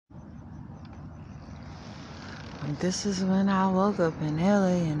This is when I woke up in LA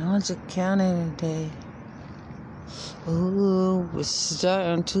in Orange County today. Ooh, we're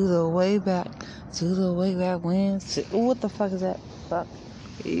starting to the way back when. Ooh, what the fuck is that? Fuck.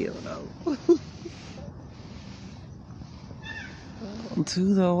 You know.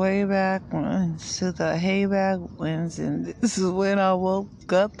 To the way back winds, to the hayback winds, and this is when I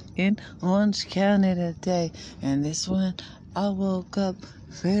woke up in Orange County today. And this when I woke up,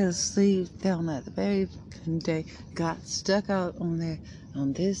 fell asleep down at the very fucking day, got stuck out on there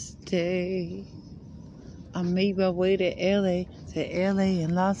on this day. I made my way to LA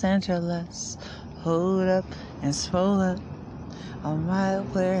and Los Angeles. Hold up and swole up. I'm right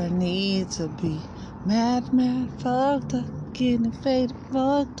where I need to be. Mad, fucked up. Getting faded,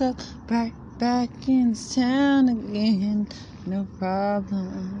 fucked up, right back in this town again. No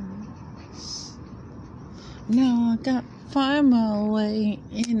problems. Now I got to find my way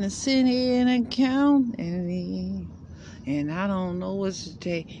in the city and a county, and I don't know what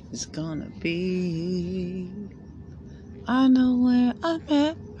today is gonna be. I know where I'm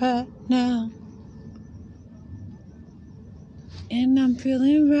at right now, and I'm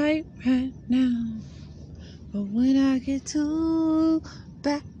feeling right now. But when I get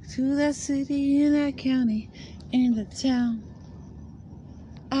back to that city and that county and the town,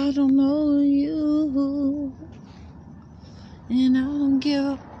 I don't know you, and I don't give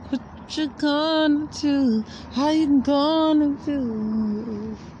up what you're gonna do, how you gonna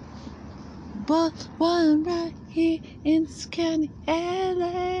do. But while I'm right here in this county,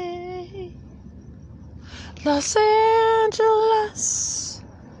 LA, Los Angeles,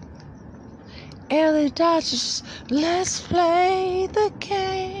 LA Dodgers, let's play the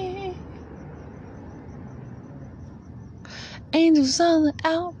game. Angels on the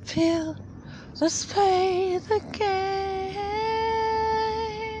outfield, let's play the game.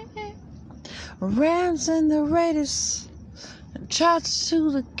 Rams and the Raiders, Chargers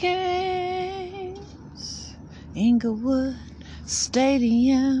to the games. Inglewood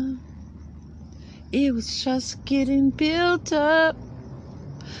Stadium, it was just getting built up.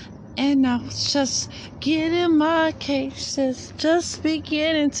 And I was just getting my cases, just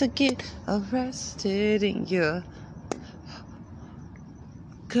beginning to get arrested in your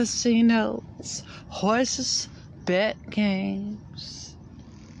casinos, horses, bet games.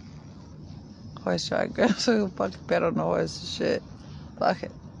 Horse track, girls who fucking bet on the horse and shit. Fuck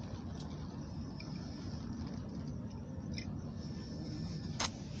it.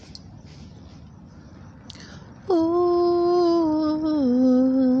 Ooh,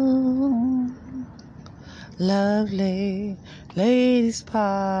 lovely ladies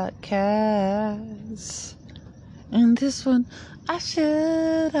podcast. And this one, I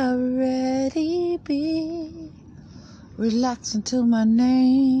should already be relaxing to my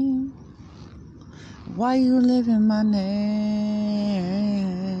name. Why you living my name?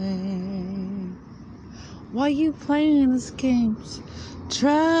 Why you playing these games?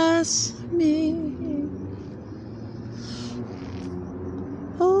 Trust me.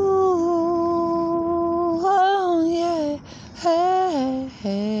 Ooh, oh yeah, hey,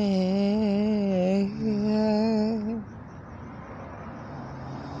 hey, hey.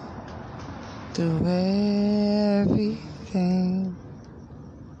 Do everything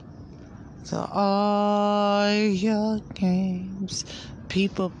to all your games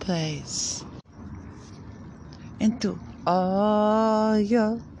people plays, and through all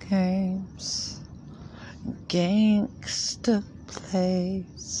your games gangster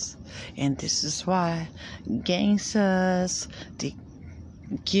plays. And this is why gangsters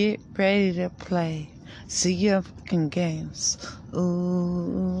get ready to play. See your fucking games.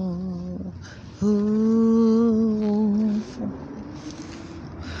 Ooh, ooh.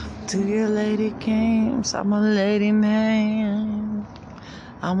 Do your lady games. I'm a lady man.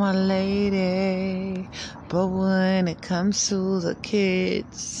 I'm a lady. But when it comes to the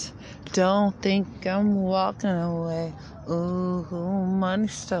kids, don't think I'm walking away. Ooh, money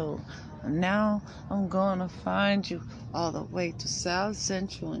stole. Now I'm gonna find you all the way to South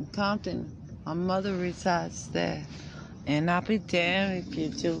Central and Compton. My mother resides there, and I'll be damned if you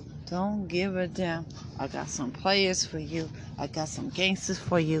do. Don't give a damn. I got some players for you. I got some gangsters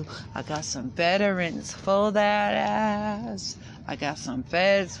for you. I got some veterans for that ass. I got some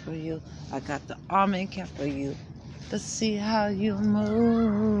feds for you. I got the army camp for you. Let's see how you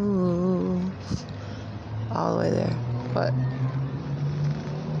move. All the way there. But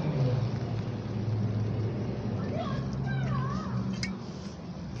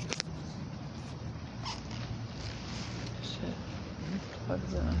shit. What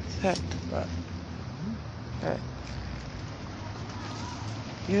is it? Heck, but hey.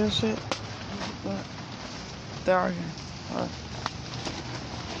 You know shit? What? They're arguing. What?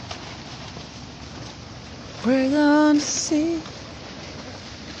 We're gonna see.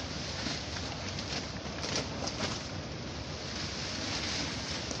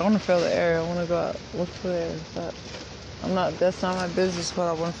 I want to feel the air. I want to go out, look for the air. But I'm not. That's not my business. But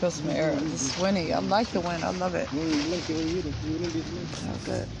I want to feel some air. It's windy. I like the wind. I love it. That's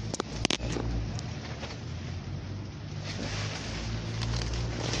it.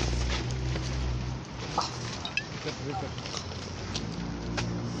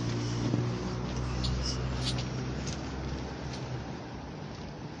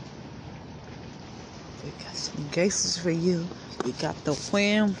 We got some gangsters for you. We got the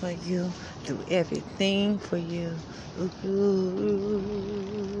wind for you. Do everything for you. Ooh.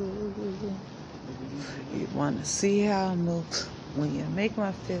 You wanna see how I move when you make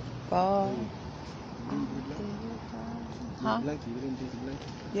my fifth ball? Huh?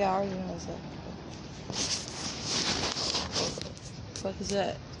 Yeah, I already know what's that. What is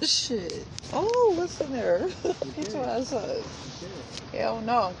that? Shit. Oh, what's in there? Get your ass up. Hell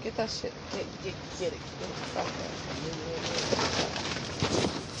no. Get that shit. Get it. Get it. Fuck that.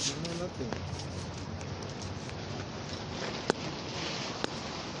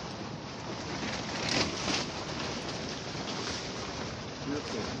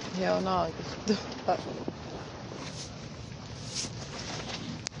 Hell no. Get the fuck.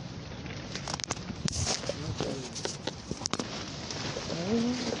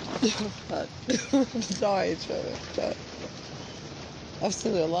 No, I ain't trying to. I've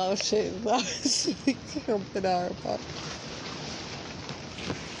seen a lot of shit. A lot of shit. I've been out about.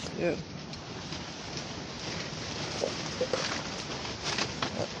 Yeah.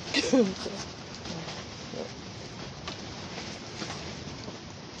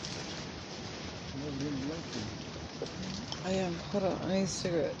 I am. Hold on. I need a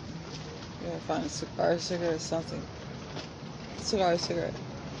cigarette. Yeah, find a cigar, cigarette, something. Cigarette.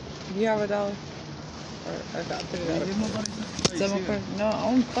 Do you have $1? Or I got $3. Is that my purse? No, I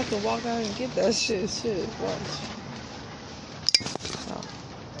don't fucking walk out and get that shit. Watch. Oh,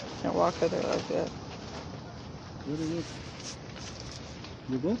 can't walk out there like that.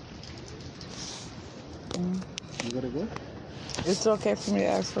 You go? You gotta go? It's okay for me to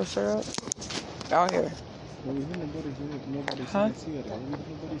ask for a cigarette? Out here. Huh?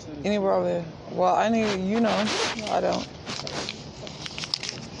 Anywhere over there. Well, I need, I don't.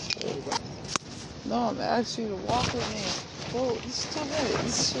 No, I'm asking you to walk with me. Well, it's 2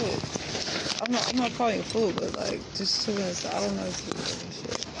 minutes. Shit. I'm not calling you fool, but like, just 2 minutes. I don't know if you do this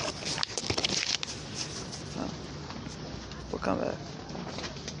shit. No. We'll come back.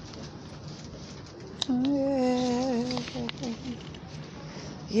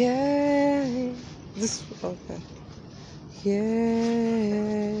 Yeah. This, okay.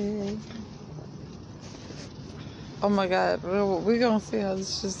 Yeah. Oh my God, we're gonna see how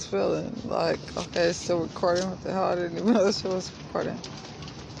this shit's feeling. Like, okay, it's still recording. What the hell? I didn't even know this shit was recording.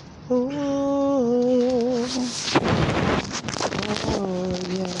 Ooh. Oh,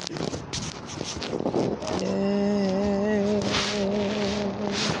 yeah. Yeah.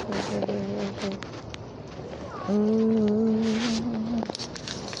 Ooh.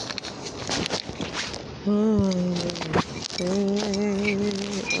 Ooh. Yeah.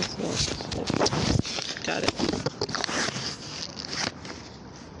 What's up? Got it.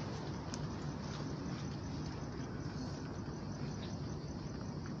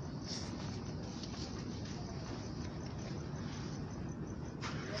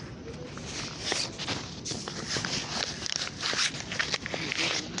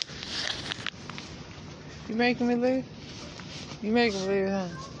 You making me leave? You making me leave, huh?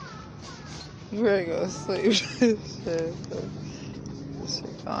 You ready to go to sleep? Shit. This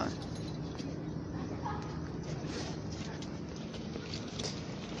shit gone.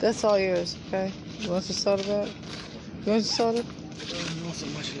 That's all yours, okay? You want some soda back? You want some soda? I don't know so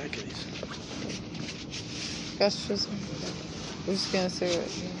much like this. Got your sister? We're just getting a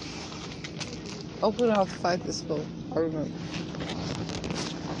cigarette. Open it up to fight this fool. I remember.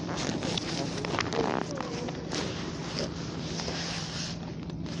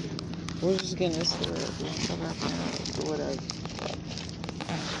 We're just getting a cigarette. We'll come back and do whatever.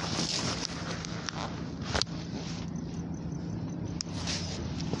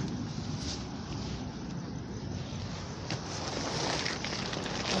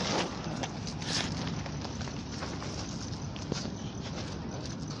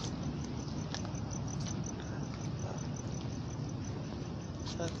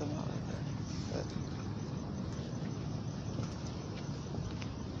 Shut them out like that.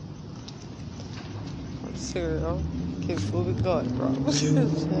 Cigarette, oh. Keep moving going, bro.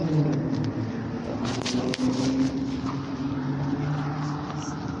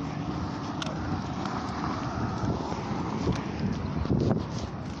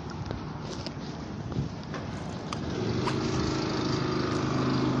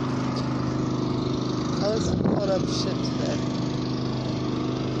 I was put up shit today.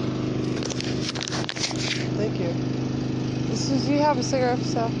 Thank you. Do you have a cigarette for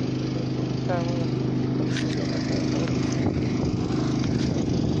sale?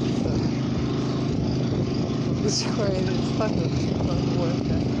 It's crazy. It's fucking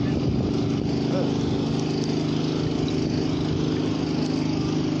worth it.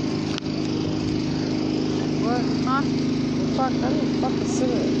 What? Huh? Fuck, I didn't fucking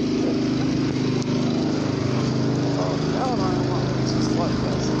cigarette. Oh, hell no, I don't want it. It's just like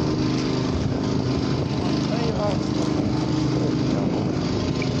this.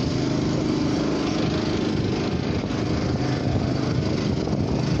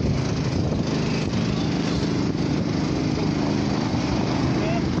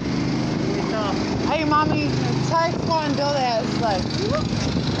 Hey, mommy, Taekwondo that's like.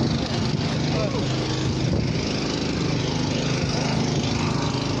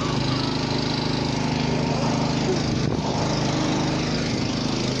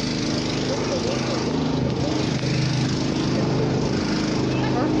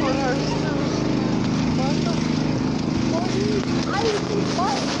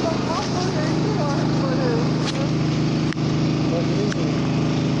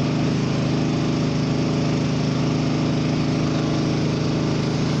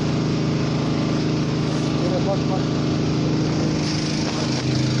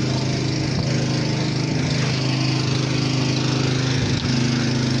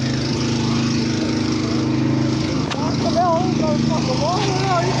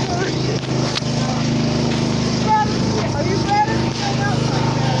 Are you ready?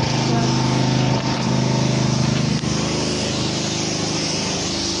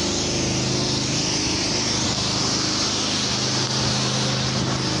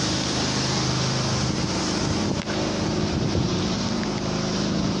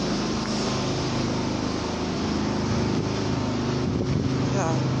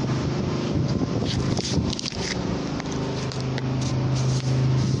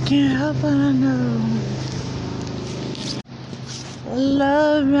 Can't help but I know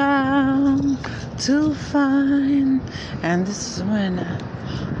love round to find, and this is when I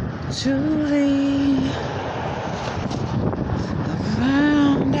truly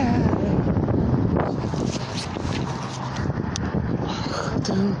found out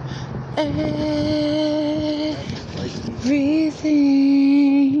through everything.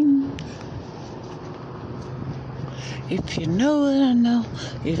 If you know what I know,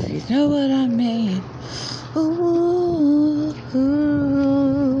 if you know what I mean, ooh,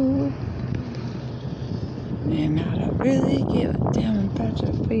 ooh. And I don't really give a damn about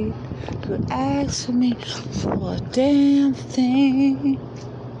your feet. You ask me for a damn thing.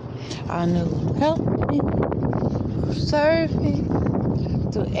 I know who helped me, who served me,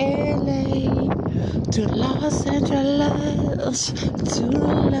 to LA, to Los Angeles, to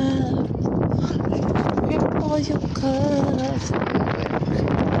love. Rip all your cuts.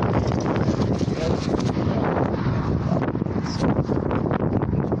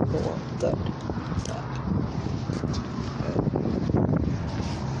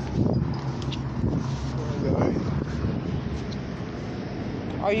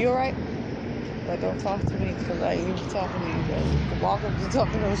 Are you alright? But don't talk to me because I ain't talking to you guys. Welcome to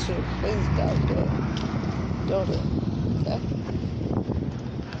talking no shit. Please don't do it. Don't do it. Okay?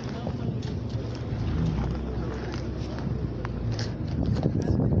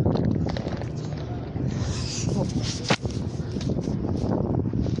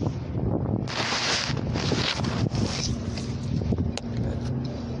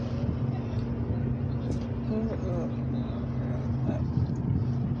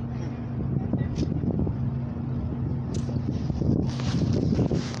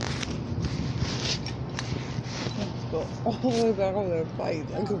 Go all the way back over there and fight.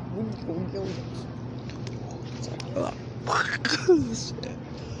 I go, kill you. Shit.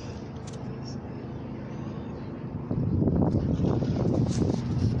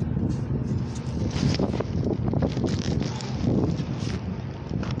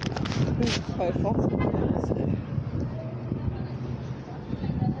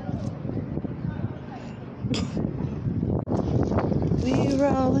 We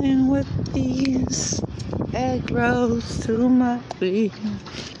rolling with these egg rolls to my feet,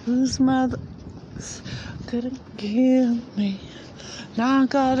 whose mothers couldn't kill me. Now I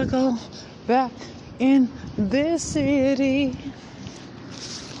gotta go back in this city.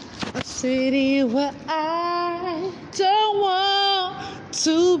 city where I don't want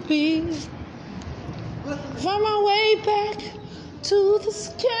to be. Find my way back to this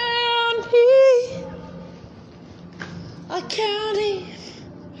county, a county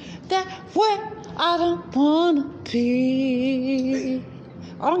that where I don't wanna be.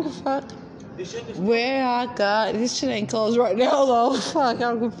 I don't give a fuck where I got this shit ain't closed right now though. Fuck, I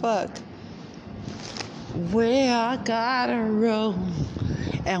don't give a fuck. Where I gotta roam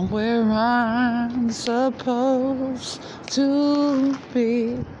and where I'm supposed to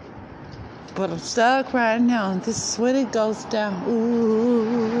be. But I'm stuck right now, and this is when it goes down.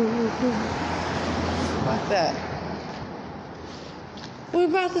 Ooh, like that. We're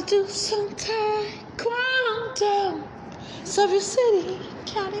about to do some taekwondo. Suffolk City,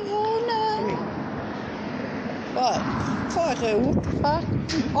 county all night. But, fuck it, what the fuck?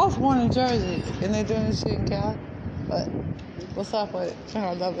 I was born in Jersey, and they're doing this shit in Cali. But, what's up with it?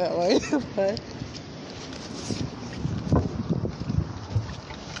 Trying to love that way. But,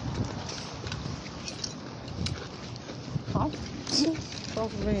 I'm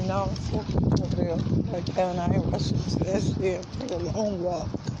supposed to be now. Like, and I ain't rushing to that shit. Take a long walk.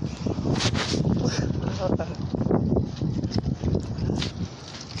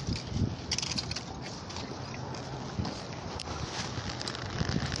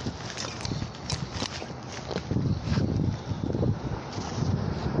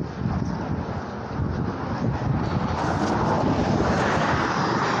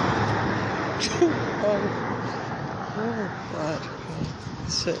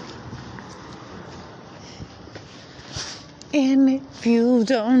 Shit. And if you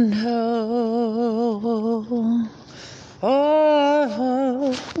don't know,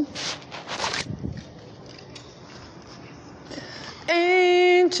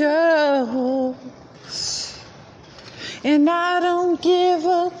 angels, and I don't give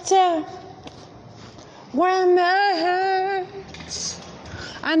a damn where I'm at.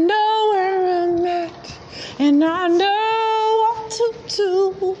 I know where I'm at, and I know what to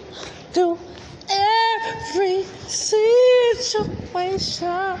do every situation.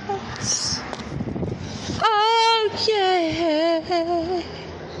 Oh yeah,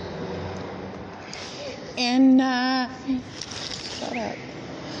 and shut up.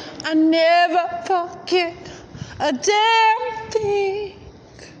 I never forget a damn thing.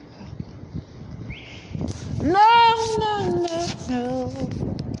 No.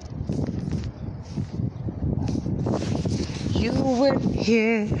 You were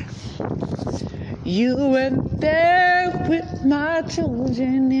here. You were there with my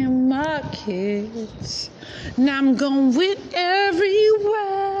children and my kids. Now I'm going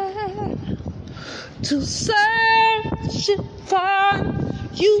everywhere to search and find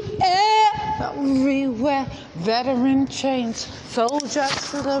you everywhere. Veteran chains,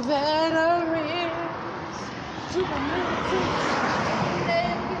 soldiers to the veterans, to the military.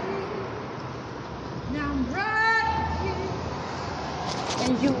 Now I'm right here.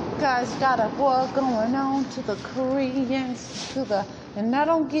 And you guys got a war going on to the Koreans, and I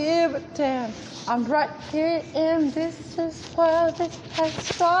don't give a damn. I'm right here, and this is where this has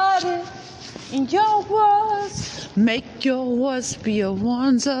started. In your wars, make your wars be your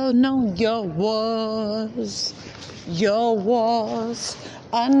ones. Oh no, your wars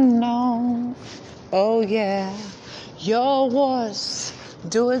unknown. Oh yeah, your wars.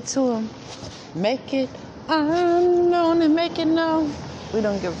 Do it to them. Make it unknown and make it known. We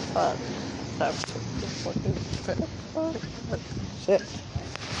don't give a fuck. Stop fucking shit.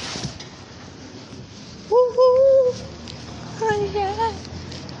 Woohoo! Oh yeah.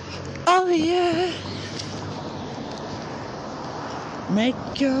 Oh yeah. Make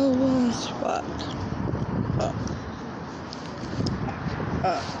your words what?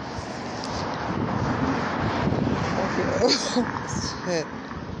 Shit.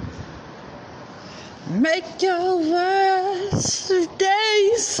 Make your words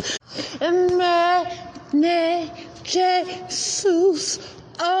days and make Jesus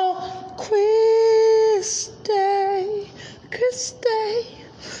oh Christ, nay,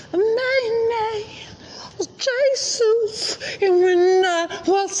 Jesus, and when I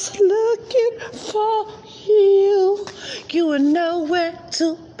was looking for you, you were nowhere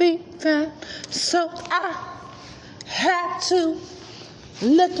to be found, so I had to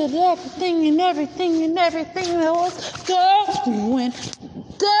look at everything that was going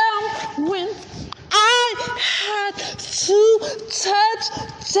down when I had to touch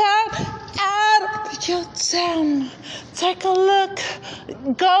down out of your town. Take a look,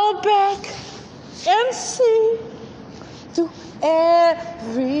 go back and see, do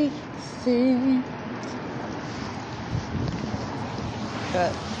everything.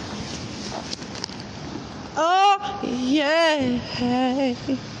 Good. Oh, yeah.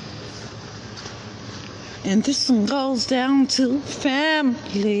 And this one goes down to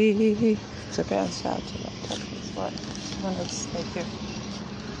family. So, guys, shout out to that. That's what I'm going to stay here.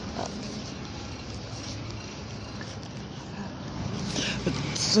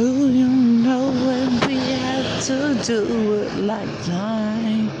 Do you know when we had to do it like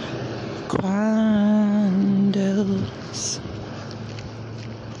nine candles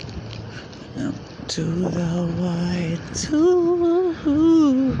to the white too?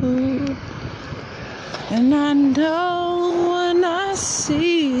 And I know when I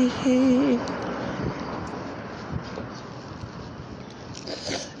see it,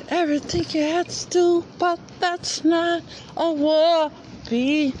 everything you had to do, but that's not a war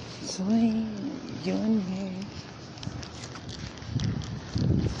between you and me.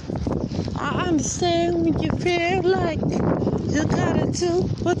 I understand when you feel like you gotta do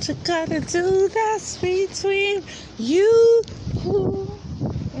what you gotta do. That's between you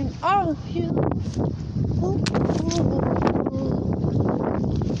and all of you.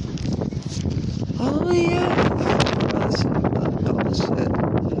 Oh yeah.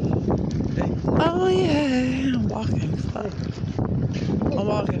 Oh yeah.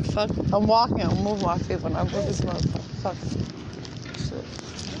 I'm walking. I'm moving my feet when I move this motherfucker. Shit.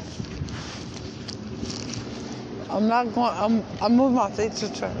 I'm not going. I'm moving my feet to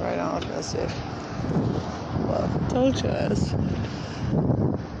the truck right now. That's it. Well, told you guys.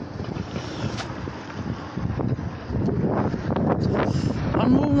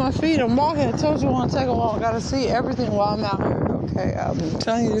 I'm moving my feet. I'm walking. I told you I want to take a walk. I gotta see everything while I'm out here. Okay. I'm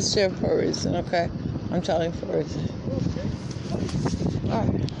telling you this shit for a reason. Okay. I'm telling you for a reason. All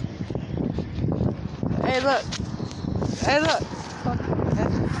right. Hey, look. Hey, look.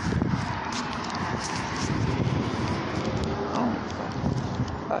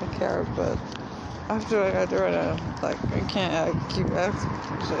 I care, but after I got to do it, I'm like, I can't keep asking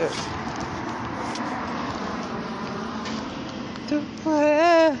shit. To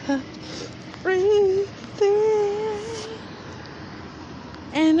everything,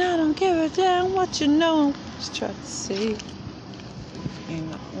 and I don't give a damn what you know. Just try to see, you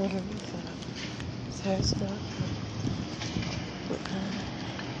know, stuff.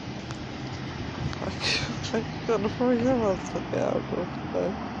 I'm gonna forget what's out.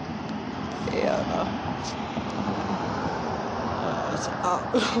 Yeah, it's out.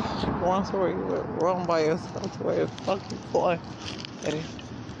 Once where you run by yourself, where you fucking fly. Eddie.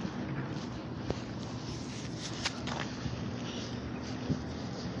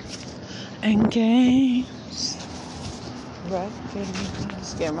 And games, right?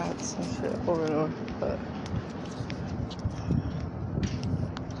 Scam out some shit over and over, but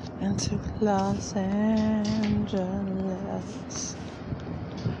into Los Angeles,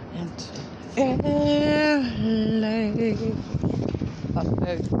 into LA.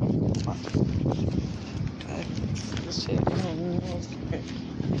 Okay. This shit,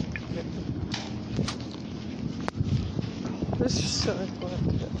 this is so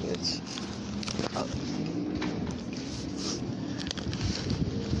important, bitch.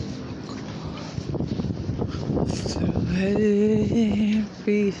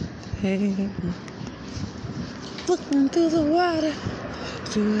 Everything, looking through the water,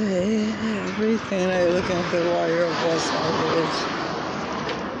 through everything. Now you're looking through the water, your voice like this.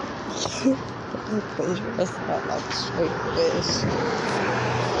 That's not like straight fish.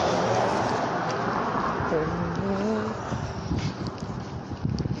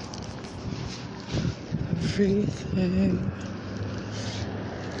 Everything.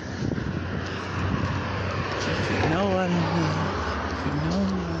 If you know what I mean, if you know what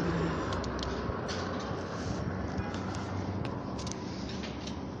I mean.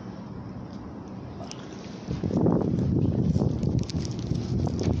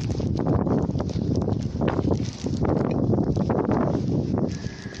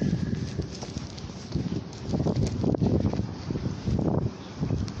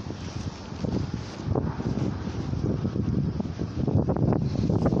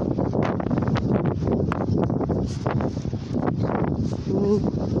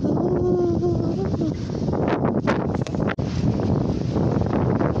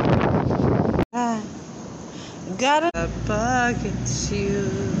 I got a bucket you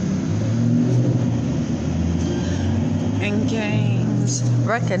and games,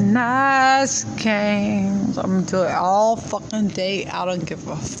 recognize games. I'm gonna do it all fucking day. I don't give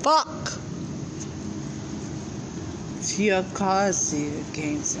a fuck. To your cars, to your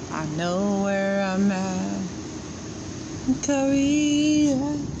games. I know where I'm at. Korea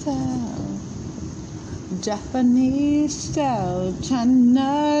town. Japanese style,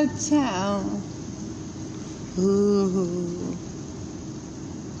 Chinatown. Ooh.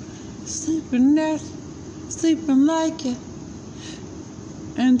 Sleeping there, sleeping like it.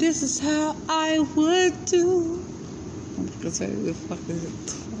 And this is how I would do. I'm gonna say the fucking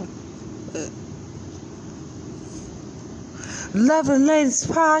Lovely Ladies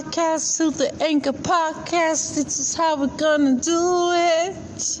Podcast to the Anchor Podcast. This is how we're gonna do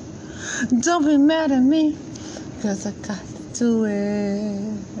it. Don't be mad at me, cause I got to do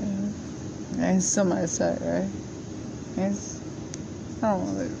it. Ain't somebody said, right? Yes. I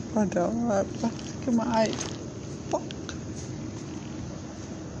don't want to. I don't. Look at my eye. Fuck.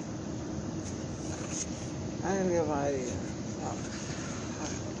 I didn't get my idea.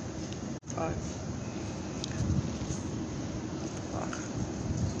 Fuck.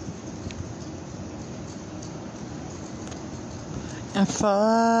 And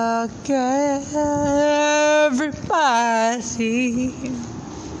fuck everybody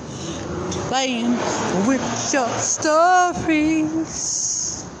playing with your stories.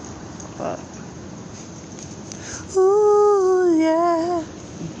 Fuck. Ooh, yeah.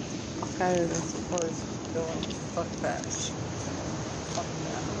 Okay, that's the voice going fuck fast. Fuck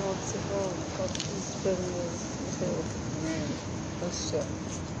that. What's it called? Fuck these videos until this shit.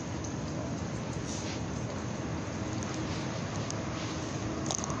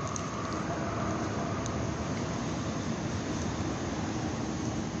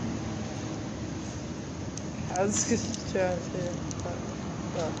 I was just trying to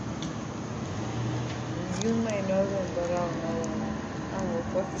but you may know them, but I don't know them. I don't know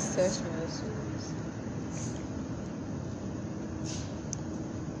what the station is.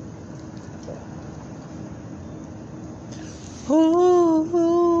 Ooh.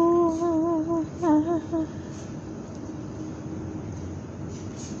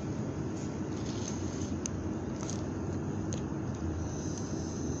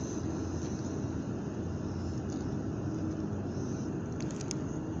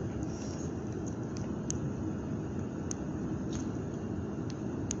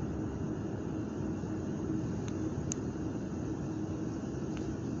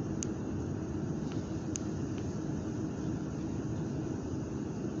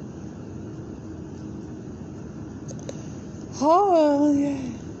 Oh, yeah.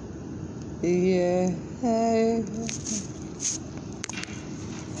 Yeah.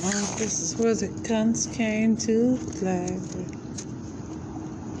 Well, this is where the guns came to play.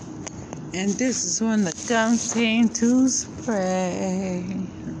 And this is when the guns came to spray.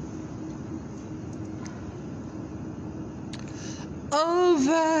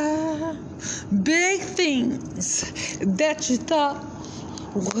 Over big things that you thought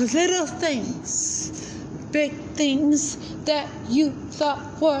were little things. Big things that you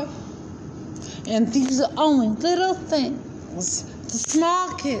thought were. And these are only little things. The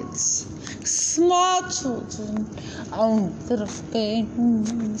small kids, small children, only little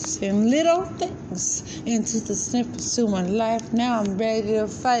things and little things into the snippets to my life. Now I'm ready to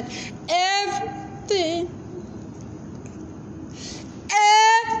fight everything.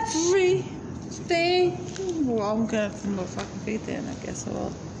 Everything. Well, I'm gonna put my fucking feet in, I guess I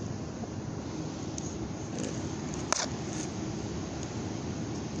will.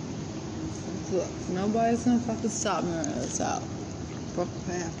 Look, nobody's gonna fucking stop me when it's out. Fuck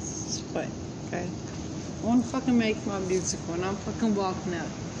fast. It's fine, okay? I wanna fucking make my music when I'm fucking walking out.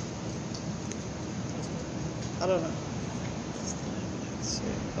 I don't know.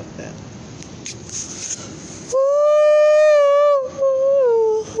 Shit, fuck that. Oh,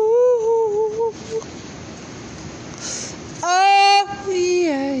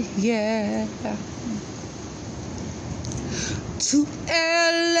 yeah. To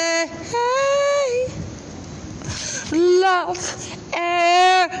LA, Los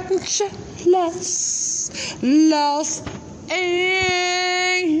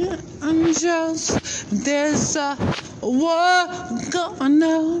Angeles, there's a war going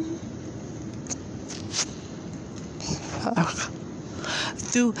on.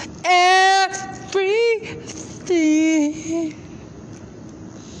 Through everything.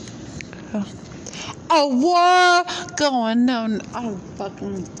 A war going on. I don't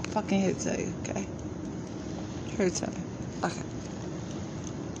fucking here to tell you, okay? Here to tell you. Okay.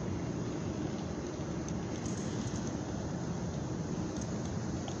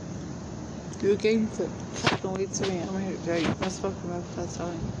 You came to fucking wait to me. I'm here to tell you. I spoke about that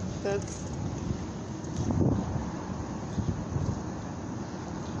time. That's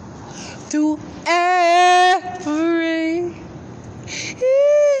to everything.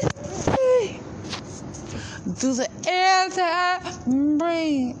 Through the air that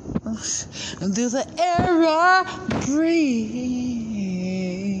breathes, And through the air I breathe.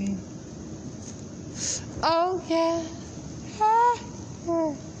 Oh yeah.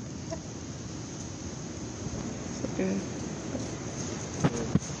 Okay.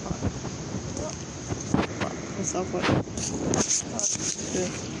 What's up with it?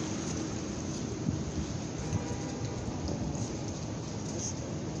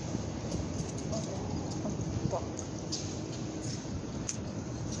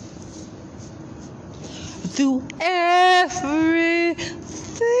 Through everything.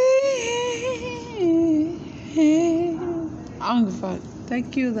 I don't give a fuck. Thank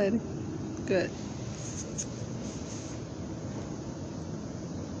you, lady. Good.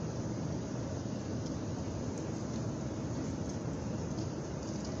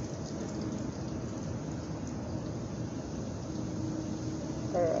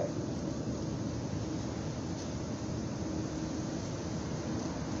 Alright.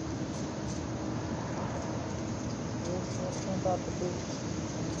 About the beach.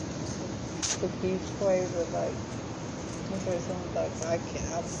 The beach waves are like, there's something like, I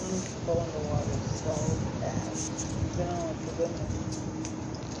want to go in the water so bad. Then I went to Venice.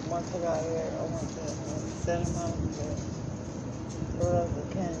 Once I got here, I went to Santa Monica, Rose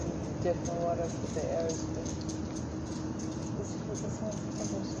Canyon, different water for the air is good.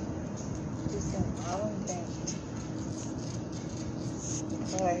 I don't think,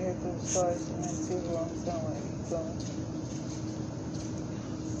 when I hear through the stories and I see who I'm feeling,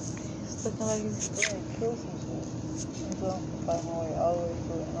 it's looking like he's going to kill some shit. I'm going to fight my way all the way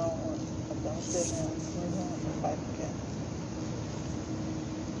through it, and I don't want to. I'm sitting there and I'm going to fight again.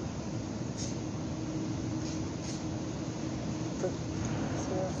 But,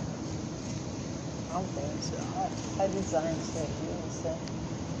 so, I'm fancy. I design shit, you understand?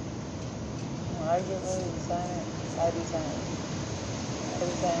 When I get ready to design it, I design it. I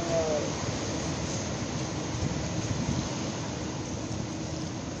design it already.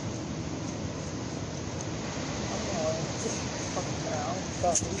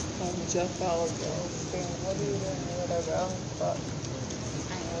 Jeff Algo, what are you doing, whatever, I don't fuck.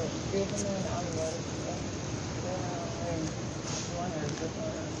 Give him an outlet.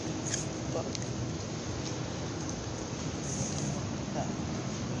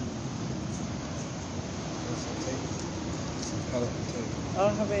 I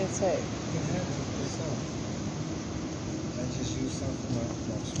don't have any tape. You can have it yourself. I just used some for my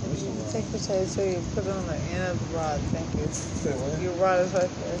personal rod. Take your tape so you put it on the end of the rod. Thank you. Say what? Your rod is right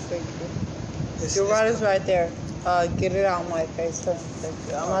there. Thank you. Your rod is right there. Get it out of my face. Thank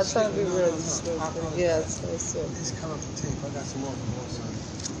you. I'm not trying to be rude. Yeah, it's it. It's coming from tape. I got some more from both sides.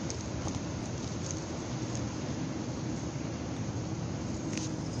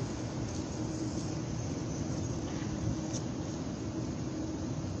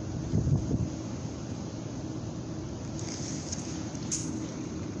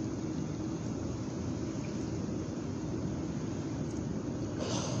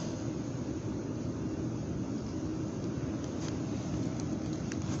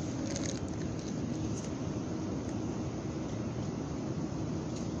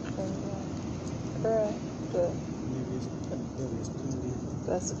 Correct. Good.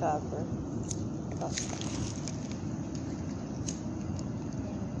 That's copper.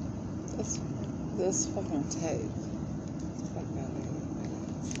 This fucking tape. Fuck out of here.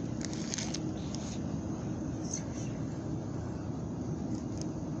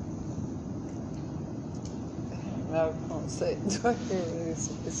 Now I can't say it. Do I hear this?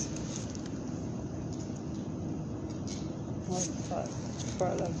 What the fuck?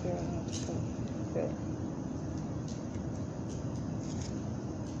 Right up here. Good.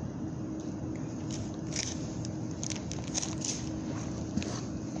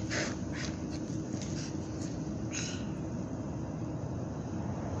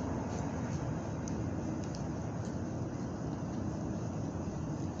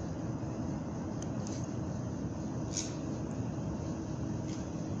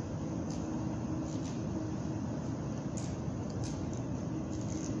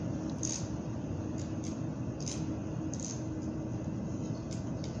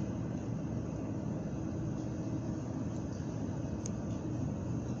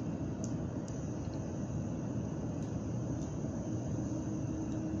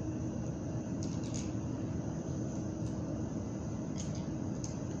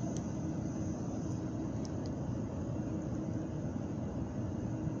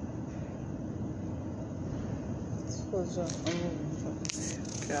 was okay,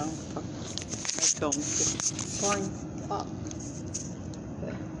 I don't fine. Fuck.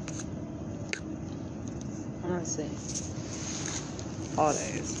 I'm gonna see. All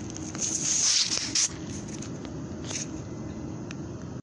days.